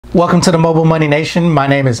Welcome to the Mobile Money Nation. My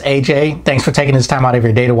name is AJ. Thanks for taking this time out of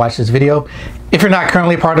your day to watch this video. If you're not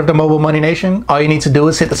currently part of the Mobile Money Nation, all you need to do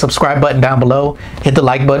is hit the subscribe button down below, hit the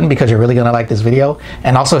like button because you're really going to like this video,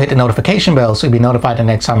 and also hit the notification bell so you'll be notified the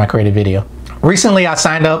next time I create a video. Recently, I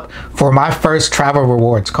signed up for my first travel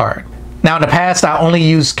rewards card. Now, in the past, I only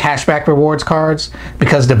used cashback rewards cards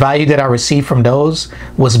because the value that I received from those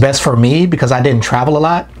was best for me because I didn't travel a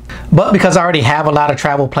lot. But because I already have a lot of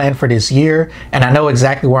travel planned for this year and I know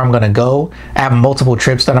exactly where I'm going to go, I have multiple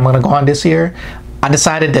trips that I'm going to go on this year, I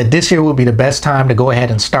decided that this year would be the best time to go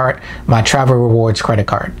ahead and start my travel rewards credit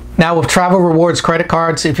card. Now, with travel rewards credit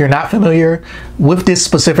cards, if you're not familiar with this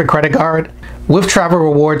specific credit card, with travel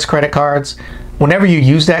rewards credit cards, whenever you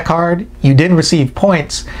use that card, you then receive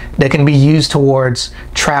points that can be used towards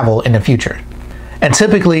travel in the future. And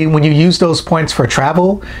typically, when you use those points for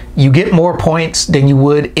travel, you get more points than you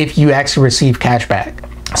would if you actually receive cash back.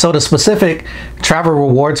 So the specific travel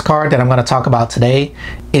rewards card that I'm going to talk about today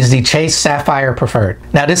is the Chase Sapphire Preferred.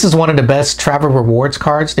 Now, this is one of the best travel rewards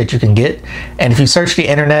cards that you can get. And if you search the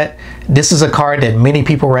internet, this is a card that many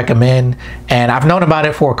people recommend. And I've known about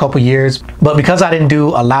it for a couple years, but because I didn't do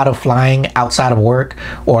a lot of flying outside of work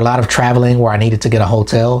or a lot of traveling where I needed to get a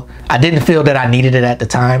hotel, I didn't feel that I needed it at the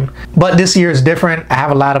time. But this year is different. I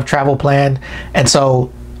have a lot of travel planned. And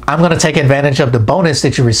so I'm going to take advantage of the bonus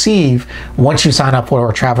that you receive once you sign up for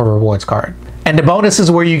a travel rewards card. And the bonus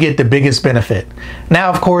is where you get the biggest benefit. Now,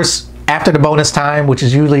 of course, after the bonus time, which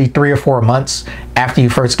is usually 3 or 4 months after you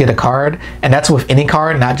first get a card, and that's with any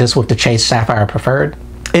card, not just with the Chase Sapphire Preferred,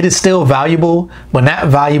 it is still valuable, but not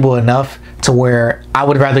valuable enough to where I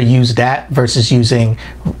would rather use that versus using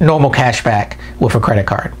normal cashback with a credit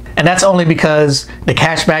card. And that's only because the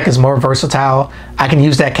cashback is more versatile. I can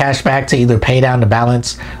use that cashback to either pay down the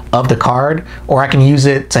balance of the card, or I can use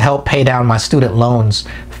it to help pay down my student loans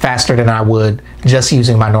faster than I would just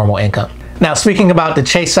using my normal income. Now, speaking about the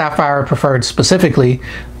Chase Sapphire Preferred specifically,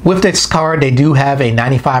 with this card, they do have a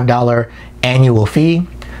 $95 annual fee,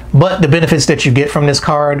 but the benefits that you get from this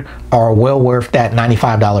card are well worth that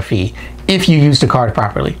 $95 fee if you use the card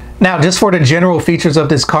properly. Now, just for the general features of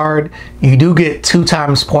this card, you do get 2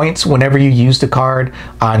 times points whenever you use the card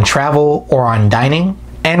on travel or on dining.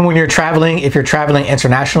 And when you're traveling, if you're traveling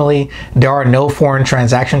internationally, there are no foreign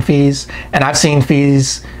transaction fees. And I've seen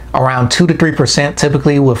fees around 2 to 3%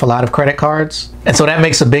 typically with a lot of credit cards. And so that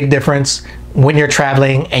makes a big difference when you're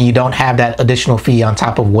traveling and you don't have that additional fee on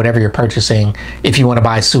top of whatever you're purchasing if you want to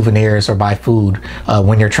buy souvenirs or buy food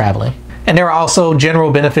when you're traveling. And there are also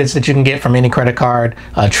general benefits that you can get from any credit card,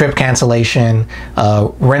 trip cancellation,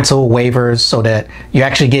 rental waivers, so that you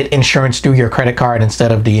actually get insurance through your credit card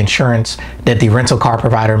instead of the insurance that the rental car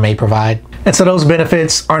provider may provide. And so those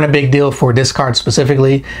benefits aren't a big deal for this card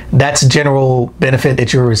specifically. That's general benefit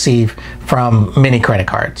that you'll receive from many credit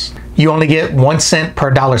cards. You only get 1 cent per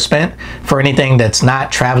dollar spent for anything that's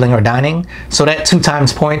not traveling or dining. So that 2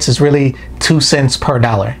 times points is really 2 cents per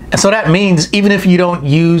dollar. And so that means even if you don't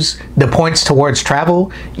use the points towards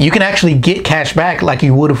travel, you can actually get cash back like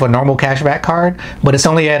you would with a normal cashback card, but it's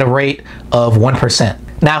only at a rate of 1%.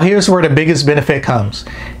 Now, here's where the biggest benefit comes.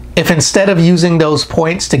 If instead of using those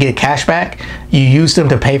points to get cash back, you use them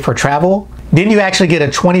to pay for travel, then you actually get a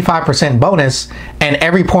 25% bonus, and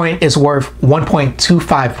every point is worth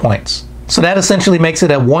 1.25 points. So that essentially makes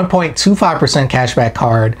it a 1.25% cashback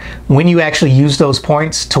card when you actually use those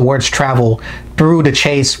points towards travel through the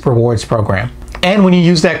Chase Rewards program. And when you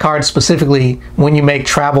use that card specifically when you make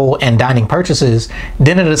travel and dining purchases,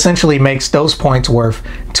 then it essentially makes those points worth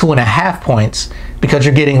 2.5 points because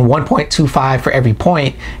you're getting 1.25 for every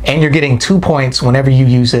point, and you're getting 2 points whenever you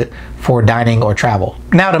use it for dining or travel.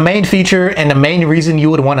 Now, the main feature and the main reason you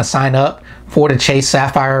would want to sign up for the Chase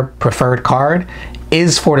Sapphire Preferred card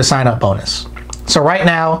is for the sign up bonus. So right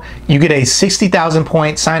now, you get a 60,000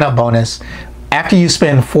 point sign up bonus after you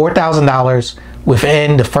spend $4,000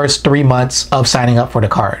 within the first 3 months of signing up for the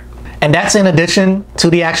card. And that's in addition to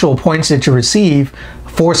the actual points that you receive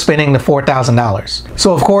for spending the $4,000.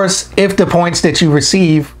 So of course, if the points that you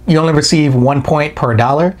receive, you only receive 1 point per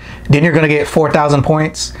dollar, then you're gonna get 4,000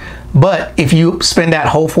 points. But if you spend that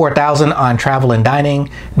whole 4,000 on travel and dining,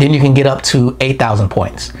 then you can get up to 8,000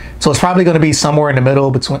 points. So it's probably gonna be somewhere in the middle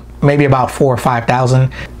between maybe about 4,000 or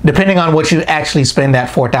 5,000, depending on what you actually spend that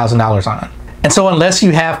 $4,000 on. And so unless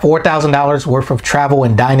you have $4,000 worth of travel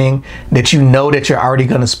and dining that you know that you're already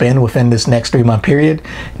going to spend within this next 3-month period,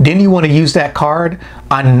 then you want to use that card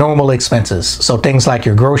on normal expenses. So things like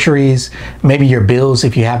your groceries, maybe your bills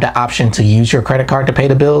if you have the option to use your credit card to pay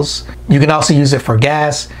the bills. You can also use it for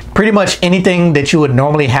gas. Pretty much anything that you would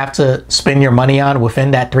normally have to spend your money on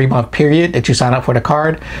within that 3-month period that you sign up for the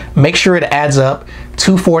card, make sure it adds up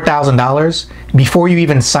to $4,000 before you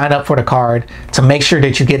even sign up for the card to make sure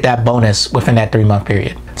that you get that bonus within that 3-month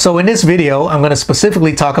period. So in this video, I'm going to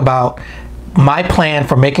specifically talk about my plan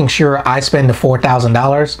for making sure I spend the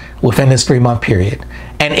 $4,000 within this 3-month period.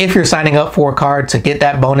 And if you're signing up for a card to get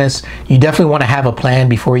that bonus, you definitely want to have a plan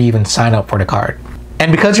before you even sign up for the card.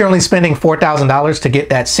 And because you're only spending $4,000 to get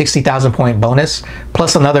that 60,000 point bonus,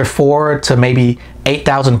 plus another 4 to maybe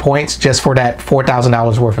 8,000 points just for that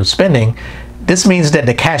 $4,000 worth of spending, this means that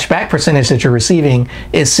the cash back percentage that you're receiving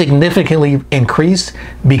is significantly increased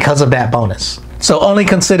because of that bonus. So only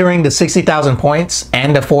considering the 60,000 points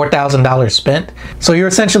and the $4,000 spent, so you're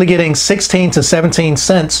essentially getting 16 to 17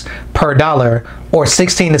 cents per dollar, or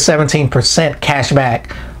 16 to 17% cash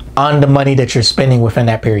back on the money that you're spending within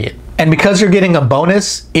that period. And because you're getting a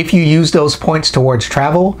bonus, if you use those points towards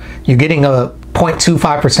travel, you're getting a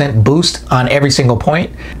 0.25% boost on every single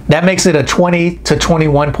point. That makes it a 20 to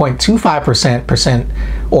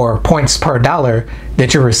 21.25% or points per dollar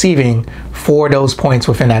that you're receiving for those points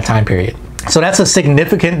within that time period. So that's a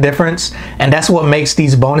significant difference, and that's what makes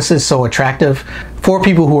these bonuses so attractive for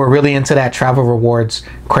people who are really into that travel rewards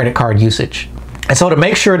credit card usage. And so to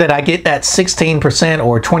make sure that I get that 16%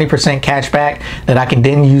 or 20% cash back that I can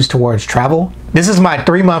then use towards travel, this is my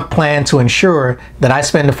 3-month plan to ensure that I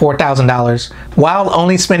spend the $4,000 while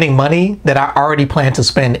only spending money that I already plan to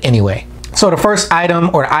spend anyway. So the first item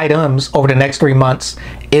or items over the next 3 months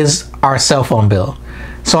is our cell phone bill.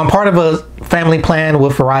 So I'm part of a family plan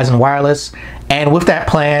with Verizon Wireless, and with that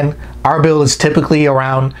plan, our bill is typically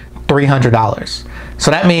around $300.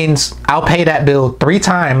 So that means I'll pay that bill 3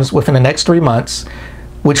 times within the next 3 months,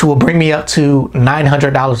 which will bring me up to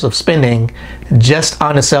 $900 of spending just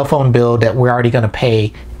on the cell phone bill that we're already going to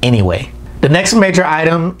pay anyway. The next major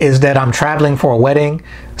item is that I'm traveling for a wedding,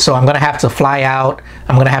 so I'm going to have to fly out.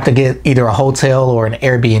 I'm going to have to get either a hotel or an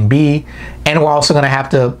Airbnb, and we're also going to have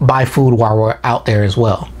to buy food while we're out there as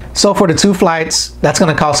well. So for the 2 flights, that's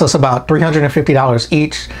going to cost us about $350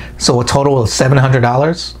 each, so a total of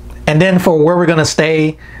 $700. And then for where we're going to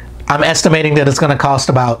stay, I'm estimating that it's going to cost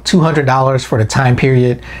about $200 for the time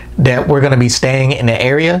period that we're going to be staying in the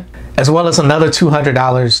area, as well as another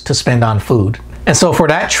 $200 to spend on food. And so for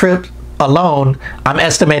that trip alone, I'm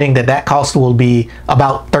estimating that that cost will be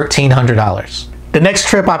about $1,300. The next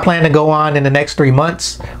trip I plan to go on in the next 3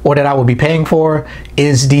 months, or that I will be paying for,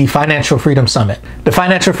 is the Financial Freedom Summit. The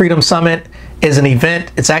Financial Freedom Summit is an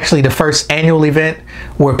event. It's actually the first annual event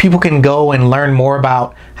where people can go and learn more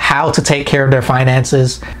about how to take care of their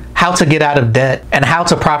finances, how to get out of debt, and how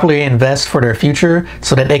to properly invest for their future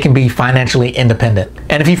so that they can be financially independent.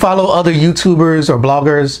 And if you follow other YouTubers or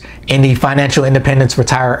bloggers in the financial independence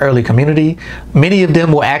retire early community, many of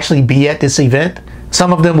them will actually be at this event.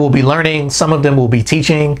 Some of them will be learning, some of them will be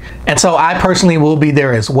teaching, and so I personally will be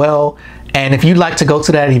there as well. And if you'd like to go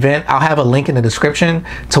to that event, I'll have a link in the description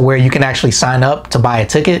to where you can actually sign up to buy a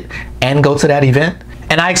ticket and go to that event.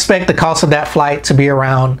 And I expect the cost of that flight to be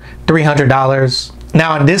around $300.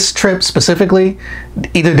 Now on this trip specifically,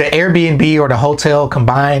 either the Airbnb or the hotel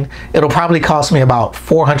combined, it'll probably cost me about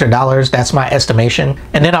 $400. That's my estimation.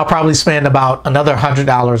 And then I'll probably spend about another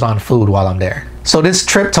 $100 on food while I'm there. So this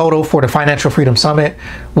trip total for the Financial Freedom Summit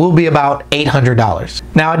will be about $800.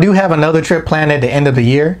 Now I do have another trip planned at the end of the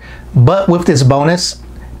year, but with this bonus,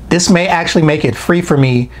 this may actually make it free for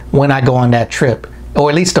me when I go on that trip, or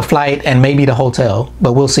at least the flight and maybe the hotel,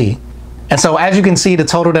 but we'll see. And so as you can see, the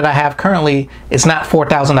total that I have currently is not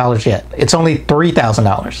 $4,000 yet. It's only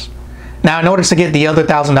 $3,000. Now, in order to get the other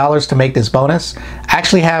 $1,000 to make this bonus, I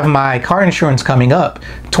actually have my car insurance coming up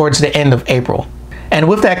towards the end of April. And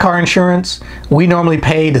with that car insurance, we normally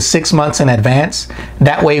pay the 6 months in advance.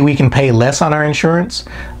 That way we can pay less on our insurance.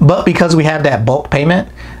 But because we have that bulk payment,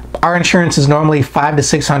 our insurance is normally $500 to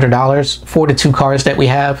 $600 for the 2 cars that we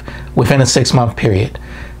have within a 6-month period.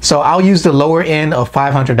 So I'll use the lower end of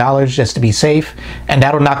 $500 just to be safe, and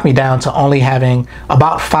that'll knock me down to only having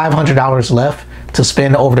about $500 left to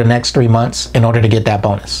spend over the next 3 months in order to get that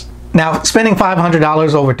bonus. Now, spending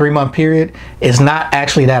 $500 over a 3-month period is not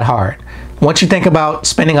actually that hard. Once you think about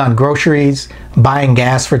spending on groceries, buying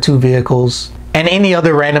gas for 2 vehicles, and any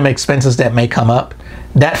other random expenses that may come up,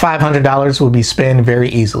 that $500 will be spent very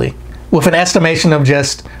easily. With an estimation of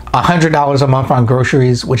just $100 a month on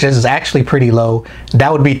groceries, which is actually pretty low,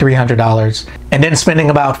 that would be $300. And then spending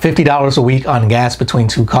about $50 a week on gas between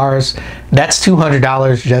 2 cars, that's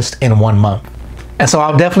 $200 just in 1 month. And so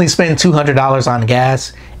I'll definitely spend $200 on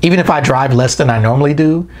gas, even if I drive less than I normally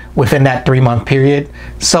do within that 3-month period.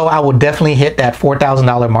 So I will definitely hit that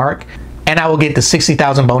 $4,000 mark, and I will get the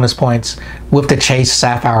 60,000 bonus points with the Chase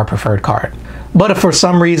Sapphire preferred card. But if for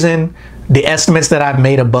some reason the estimates that I've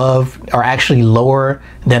made above are actually lower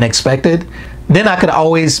than expected, then I could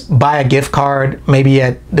always buy a gift card, maybe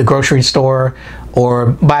at the grocery store, or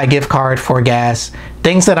buy a gift card for gas,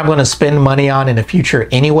 things that I'm going to spend money on in the future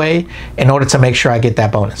anyway, in order to make sure I get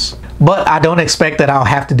that bonus. But I don't expect that I'll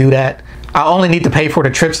have to do that. I only need to pay for the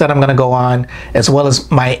trips that I'm going to go on, as well as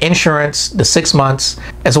my insurance, the 6 months,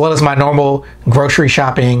 as well as my normal grocery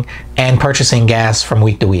shopping and purchasing gas from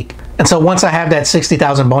week to week. And so once I have that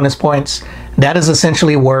 60,000 bonus points, that is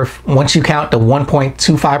essentially worth, once you count the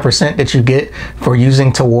 1.25% that you get for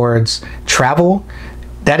using towards travel,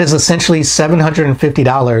 that is essentially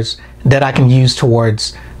 $750 that I can use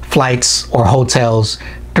towards flights or hotels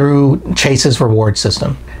through Chase's reward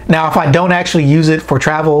system. Now, if I don't actually use it for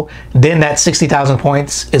travel, then that 60,000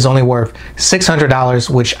 points is only worth $600,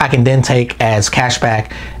 which I can then take as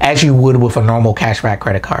cashback, as you would with a normal cashback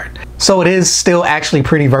credit card. So it is still actually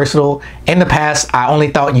pretty versatile. In the past, I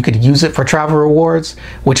only thought you could use it for travel rewards,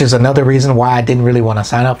 which is another reason why I didn't really want to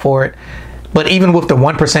sign up for it. But even with the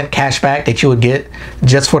 1% cashback that you would get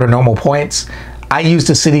just for the normal points, I use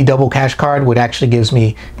the Citi Double Cash card, which actually gives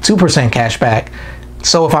me 2% cashback.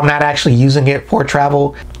 So if I'm not actually using it for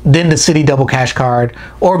travel, then the Citi Double Cash card,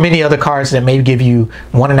 or many other cards that may give you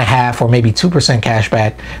 1.5% or maybe 2%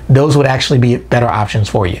 cashback, those would actually be better options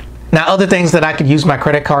for you. Now, other things that I could use my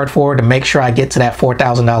credit card for to make sure I get to that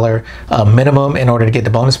 $4,000 minimum in order to get the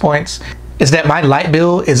bonus points is that my light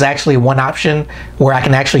bill is actually one option where I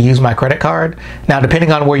can actually use my credit card. Now,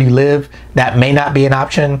 depending on where you live, that may not be an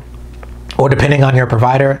option, or depending on your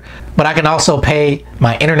provider, but I can also pay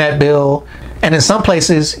my internet bill. And in some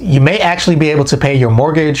places, you may actually be able to pay your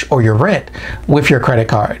mortgage or your rent with your credit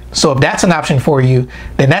card. So if that's an option for you,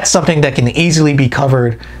 then that's something that can easily be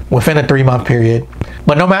covered within a 3-month period.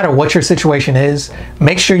 But no matter what your situation is,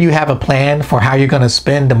 make sure you have a plan for how you're going to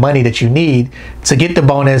spend the money that you need to get the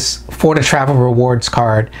bonus for the travel rewards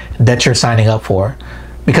card that you're signing up for.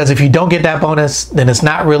 Because if you don't get that bonus, then it's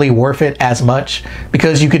not really worth it as much,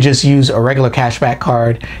 because you could just use a regular cashback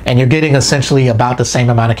card and you're getting essentially about the same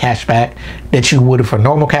amount of cashback that you would for a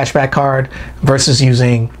normal cashback card versus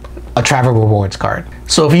using a travel rewards card.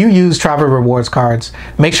 So if you use travel rewards cards,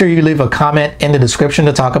 make sure you leave a comment in the description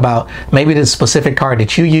to talk about maybe the specific card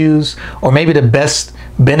that you use, or maybe the best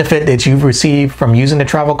benefit that you've received from using the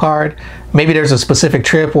travel card. Maybe there's a specific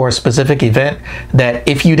trip or a specific event that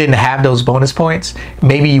if you didn't have those bonus points,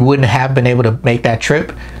 maybe you wouldn't have been able to make that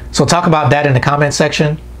trip. So talk about that in the comment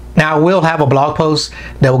section. Now, I will have a blog post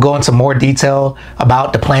that will go into more detail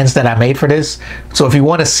about the plans that I made for this. So if you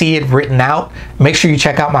want to see it written out, make sure you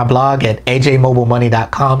check out my blog at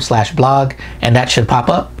ajmobilemoney.com/blog, and that should pop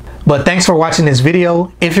up. But thanks for watching this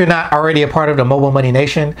video. If you're not already a part of the Mobile Money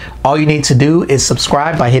Nation, all you need to do is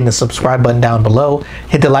subscribe by hitting the subscribe button down below.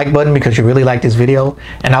 Hit the like button because you really like this video,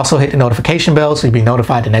 and also hit the notification bell so you'll be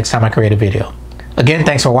notified the next time I create a video. Again,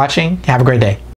 thanks for watching. Have a great day.